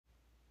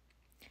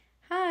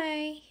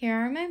Here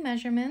are my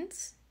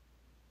measurements.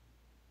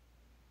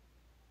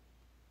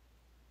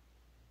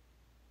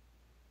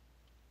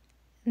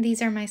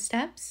 These are my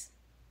steps.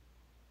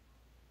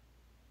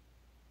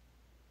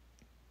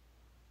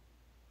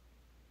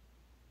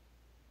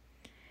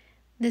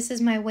 This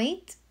is my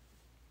weight.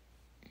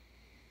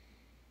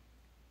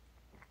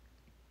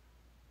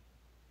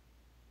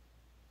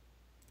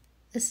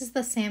 This is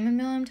the salmon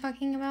meal I'm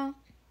talking about.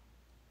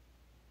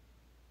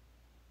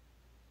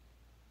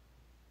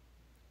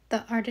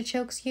 The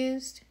artichokes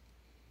used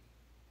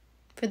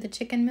for the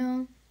chicken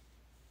meal.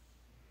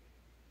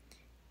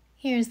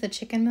 Here's the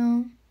chicken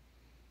meal.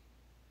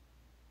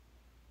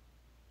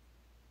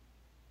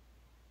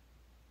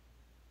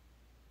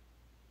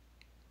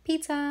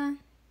 Pizza.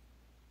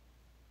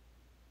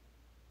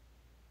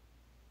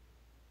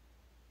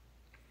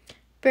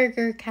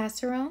 Burger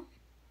casserole.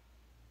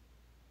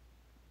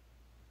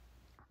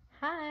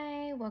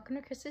 Hi, welcome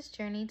to Chris's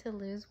journey to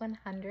lose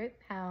 100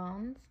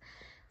 pounds.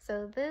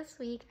 So this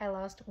week I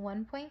lost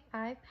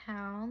 1.5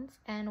 pounds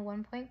and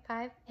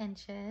 1.5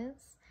 inches.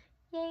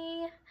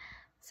 Yay!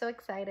 So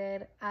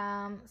excited.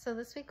 So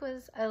this week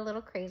was a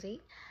little crazy.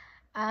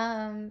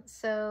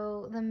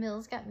 So the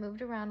meals got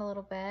moved around a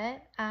little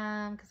bit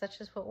because that's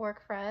just what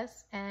worked for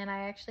us. And I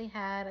actually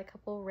had a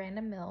couple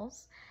random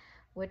meals,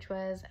 which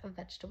was a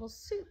vegetable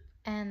soup.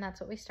 And that's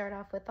what we start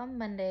off with on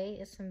Monday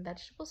is some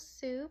vegetable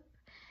soup,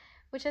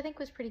 which I think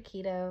was pretty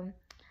keto.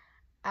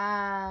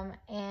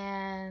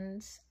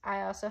 And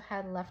I also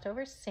had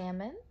leftover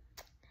salmon.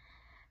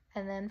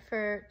 And then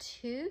for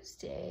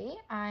Tuesday,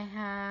 I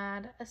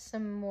had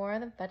some more of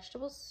the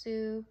vegetable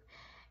soup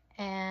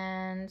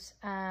and,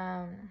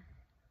 oh,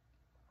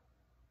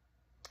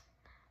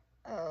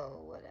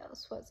 what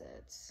else was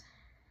it?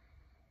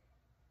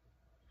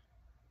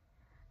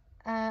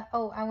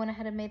 Oh, I went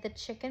ahead and made the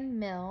chicken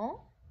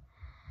meal.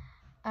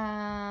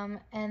 And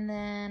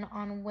then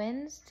on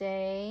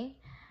Wednesday,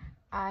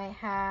 I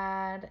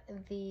had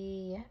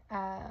the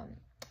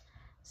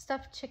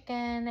stuffed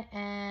chicken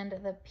and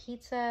the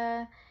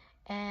pizza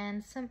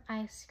and some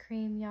ice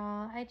cream,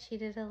 y'all. I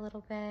cheated a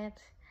little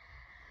bit.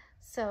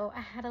 So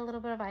I had a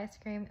little bit of ice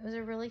cream. It was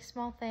a really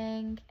small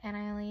thing and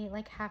I only ate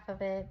like half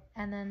of it.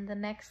 And then the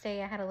next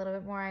day I had a little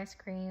bit more ice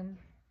cream.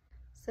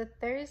 So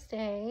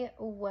Thursday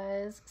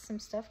was some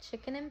stuffed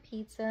chicken and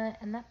pizza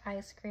and that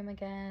ice cream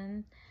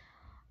again.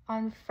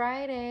 On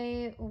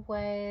Friday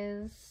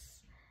was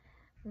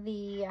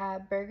the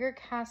burger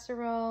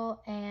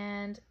casserole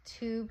and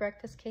 2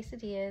 breakfast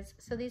quesadillas.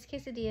 So these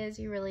quesadillas,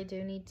 you really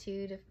do need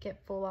to get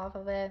full off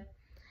of it.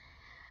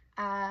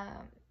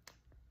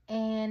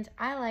 And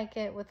I like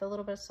it with a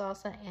little bit of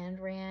salsa and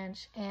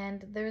ranch.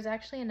 And there was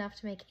actually enough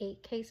to make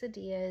 8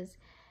 quesadillas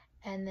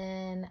and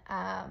then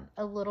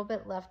a little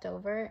bit left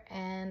over.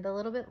 And the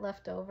little bit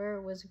left over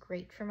was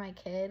great for my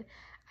kid.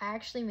 I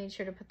actually made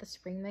sure to put the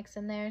spring mix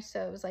in there,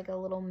 so it was like a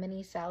little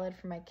mini salad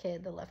for my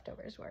kid, the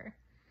leftovers were.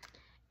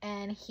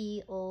 And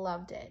he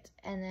loved it.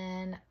 And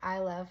then I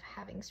love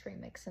having spring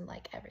mix in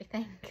like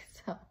everything,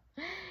 so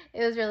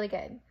it was really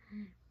good.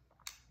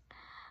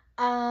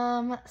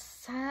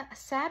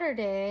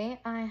 Saturday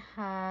I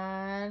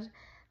had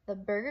the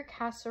burger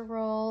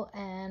casserole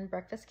and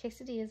breakfast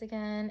quesadillas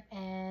again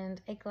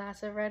and a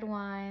glass of red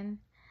wine.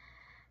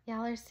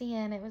 Y'all are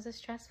seeing it was a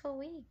stressful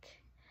week.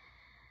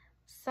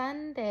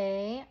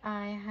 Sunday,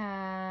 I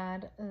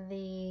had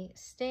the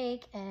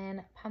steak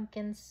and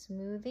pumpkin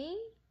smoothie.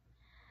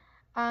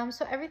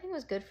 So everything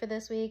was good for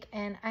this week,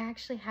 and I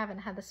actually haven't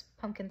had this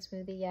pumpkin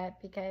smoothie yet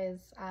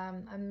because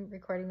I'm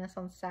recording this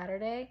on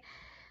Saturday.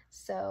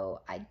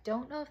 So I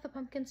don't know if the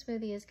pumpkin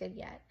smoothie is good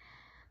yet,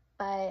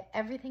 but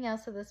everything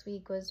else of this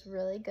week was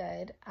really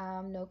good.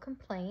 No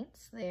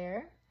complaints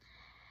there.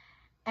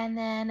 And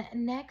then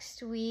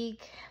next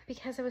week,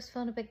 because I was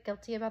feeling a bit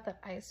guilty about the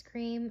ice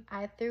cream,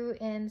 I threw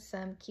in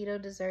some keto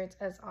desserts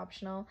as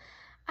optional.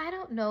 I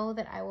don't know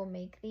that I will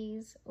make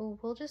these.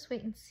 We'll just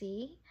wait and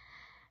see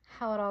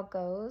how it all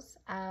goes.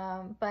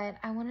 But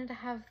I wanted to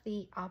have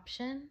the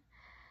option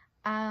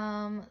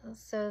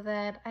so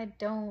that I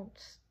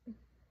don't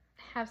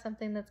have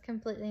something that's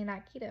completely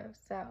not keto.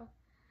 So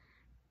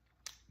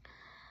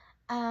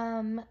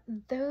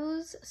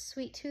those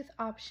sweet tooth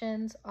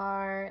options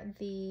are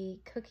the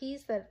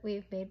cookies that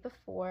we've made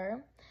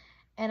before.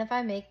 And if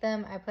I make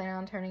them, I plan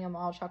on turning them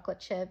all chocolate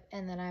chip,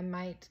 and then I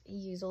might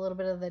use a little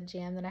bit of the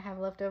jam that I have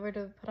left over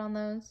to put on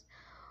those.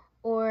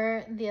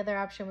 Or the other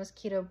option was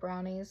keto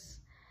brownies.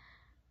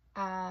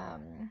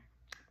 And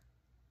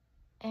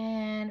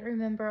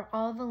remember,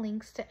 all the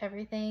links to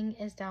everything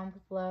is down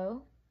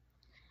below.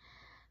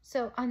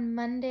 So on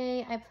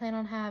Monday, I plan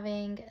on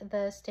having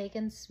the steak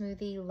and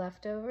smoothie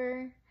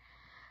leftover.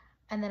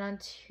 And then on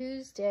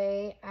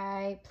Tuesday,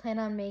 I plan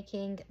on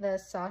making the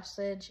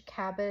sausage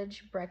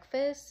cabbage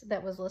breakfast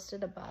that was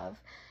listed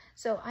above.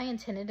 So I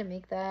intended to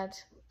make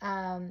that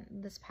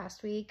this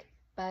past week,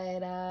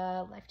 but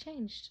life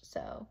changed.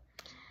 So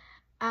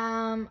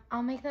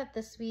I'll make that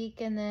this week.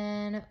 And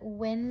then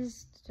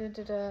Wednesday,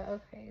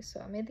 okay,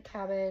 so I made the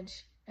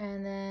cabbage,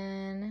 and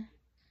then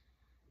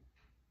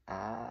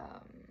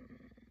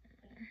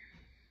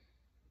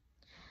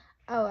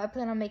Oh, I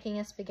plan on making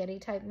a spaghetti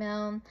type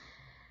meal.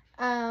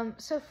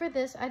 So for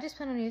this, I just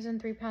plan on using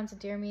 3 pounds of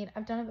deer meat.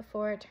 I've done it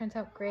before. It turns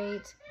out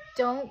great.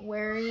 Don't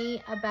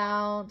worry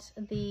about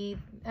the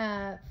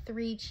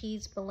 3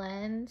 cheese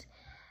blend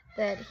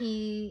that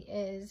he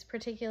is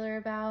particular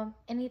about.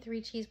 Any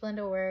 3 cheese blend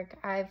will work.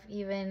 I've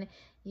even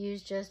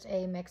used just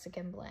a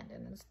Mexican blend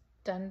and it's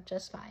done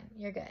just fine.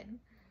 You're good.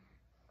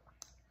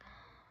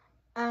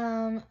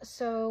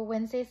 So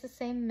Wednesday's the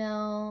same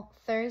meal.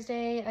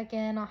 Thursday,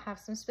 again, I'll have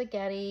some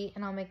spaghetti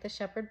and I'll make the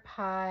shepherd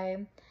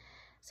pie.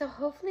 So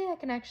hopefully I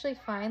can actually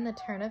find the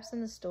turnips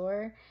in the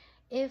store.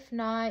 If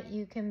not,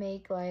 you can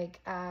make like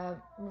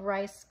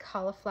rice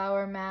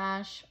cauliflower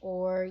mash,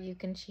 or you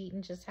can cheat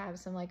and just have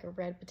some like a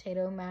red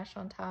potato mash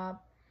on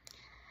top.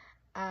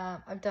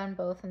 I've done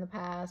both in the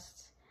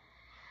past.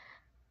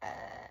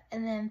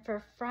 And then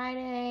for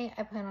Friday,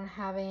 I plan on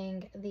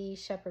having the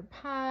shepherd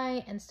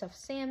pie and stuffed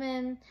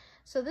salmon.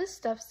 So this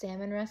stuffed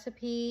salmon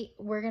recipe,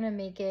 we're going to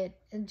make it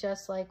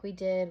just like we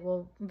did,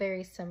 well,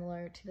 very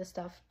similar to the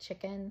stuffed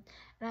chicken.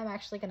 And I'm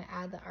actually going to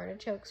add the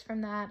artichokes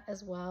from that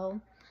as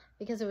well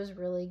because it was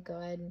really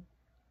good.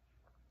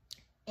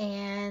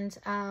 And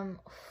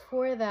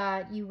for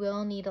that, you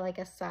will need like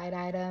a side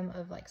item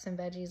of like some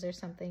veggies or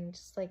something,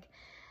 just like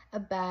a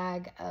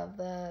bag of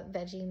the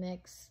veggie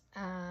mix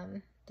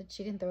that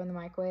you can throw in the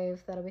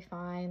microwave. That'll be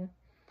fine.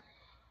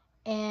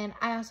 And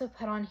I also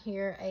put on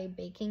here a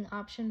baking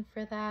option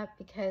for that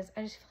because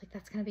I just feel like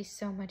that's going to be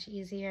so much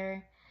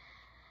easier.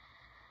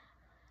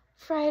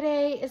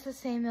 Friday is the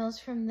same meals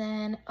from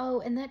then. Oh,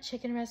 and that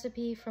chicken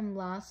recipe from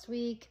last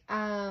week,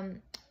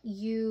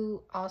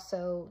 you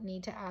also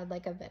need to add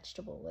like a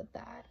vegetable with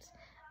that.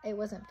 It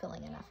wasn't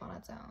filling enough on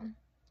its own.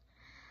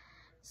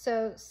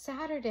 So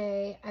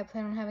Saturday, I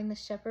plan on having the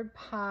shepherd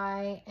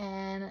pie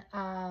and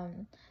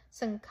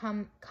some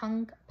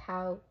kung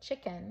pao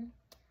chicken.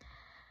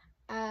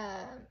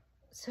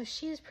 So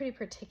she's pretty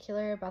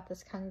particular about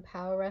this kung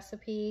pao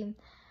recipe.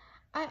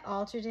 I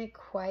altered it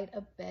quite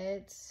a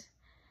bit.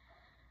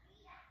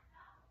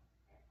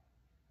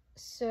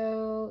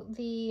 So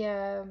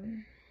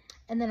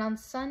and then on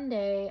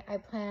Sunday, I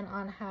plan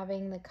on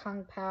having the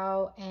kung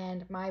pao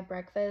and my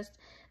breakfast.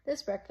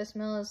 This breakfast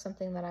meal is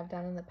something that I've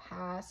done in the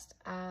past.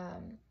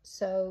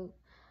 So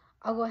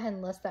I'll go ahead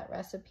and list that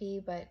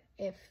recipe, but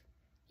if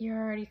you're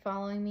already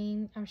following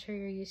me, I'm sure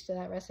you're used to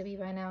that recipe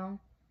by now.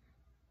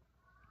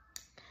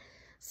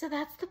 So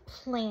that's the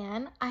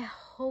plan. I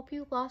hope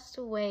you lost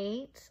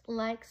weight.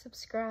 Like,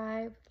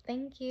 subscribe.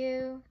 Thank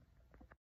you.